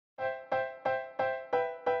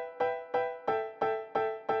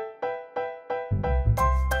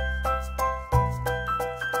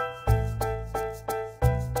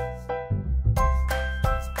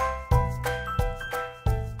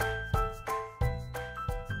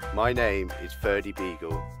My name is Ferdie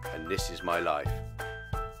Beagle and this is my life.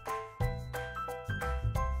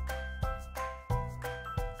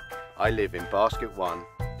 I live in Basket 1,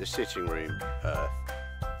 the sitting room, Earth.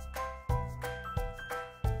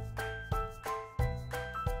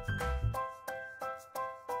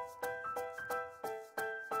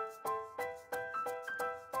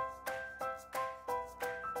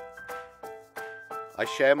 I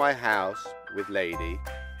share my house with Lady,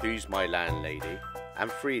 who's my landlady,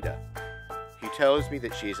 and Frieda, who tells me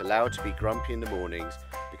that she is allowed to be grumpy in the mornings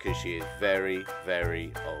because she is very,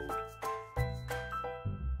 very old.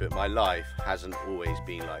 But my life hasn't always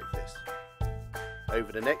been like this.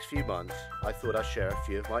 Over the next few months, I thought I'd share a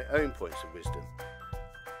few of my own points of wisdom.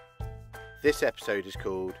 This episode is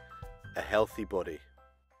called A Healthy Body.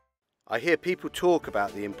 I hear people talk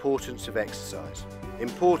about the importance of exercise.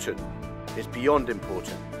 Important is beyond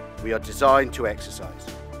important. We are designed to exercise.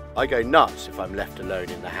 I go nuts if I'm left alone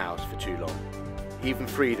in the house for too long. Even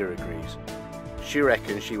Frieda agrees. She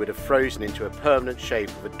reckons she would have frozen into a permanent shape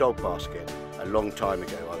of a dog basket a long time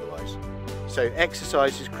ago otherwise. So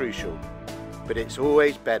exercise is crucial, but it's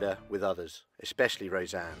always better with others, especially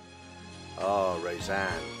Roseanne. Ah,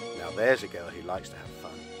 Roseanne. Now there's a girl who likes to have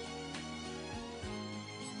fun.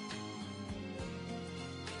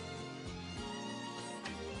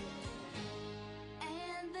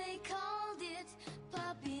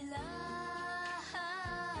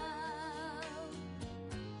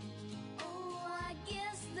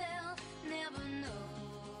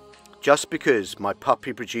 Just because my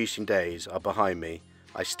puppy producing days are behind me,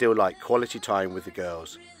 I still like quality time with the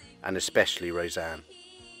girls, and especially Roseanne.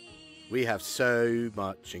 We have so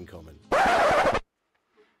much in common.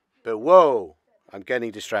 But whoa, I'm getting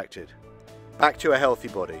distracted. Back to a healthy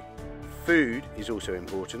body. Food is also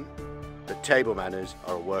important, but table manners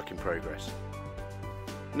are a work in progress.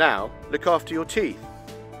 Now, look after your teeth.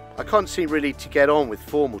 I can't seem really to get on with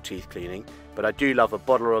formal teeth cleaning, but I do love a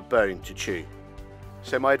bottle or a bone to chew.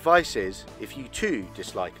 So my advice is, if you too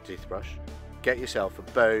dislike a toothbrush, get yourself a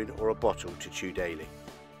bone or a bottle to chew daily.